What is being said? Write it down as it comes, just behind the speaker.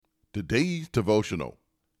Today's Devotional,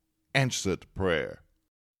 Answered Prayer.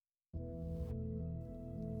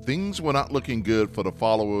 Things were not looking good for the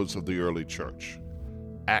followers of the early church.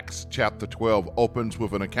 Acts chapter 12 opens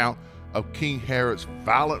with an account of King Herod's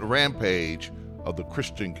violent rampage of the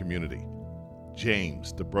Christian community.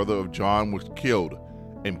 James, the brother of John, was killed,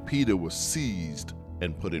 and Peter was seized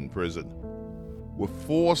and put in prison. With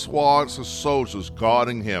 4 squads of soldiers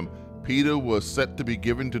guarding him, Peter was set to be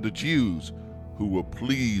given to the Jews, who were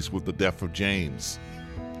pleased with the death of James.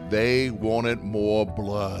 They wanted more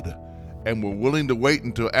blood and were willing to wait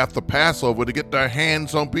until after Passover to get their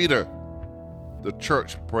hands on Peter. The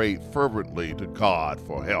church prayed fervently to God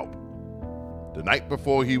for help. The night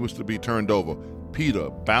before he was to be turned over, Peter,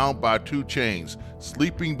 bound by 2 chains,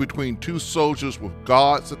 sleeping between 2 soldiers with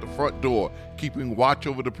guards at the front door, keeping watch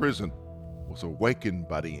over the prison, was awakened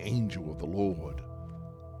by the angel of the Lord.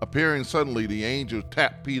 Appearing suddenly, the angel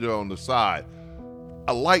tapped Peter on the side.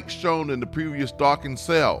 A light shone in the previous darkened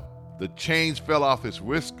cell. The chains fell off his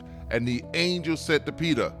wrist, and the angel said to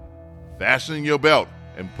Peter, "Fasten your belt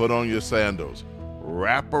and put on your sandals.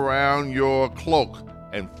 Wrap around your cloak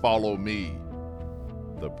and follow me."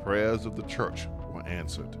 The prayers of the church were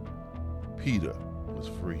answered. Peter was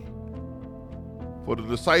free. For the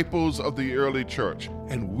disciples of the early church,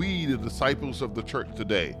 and we, the disciples of the church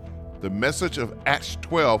today, the message of Acts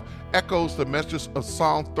 12 echoes the message of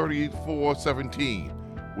Psalm 34:17,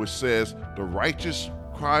 which says, "The righteous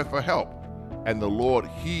cry for help, and the Lord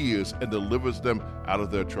hears and delivers them out of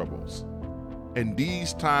their troubles." In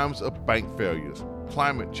these times of bank failures,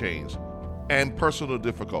 climate change, and personal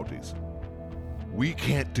difficulties, we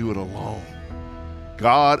can't do it alone.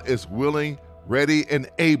 God is willing, ready, and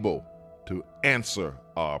able to answer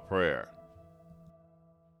our prayer.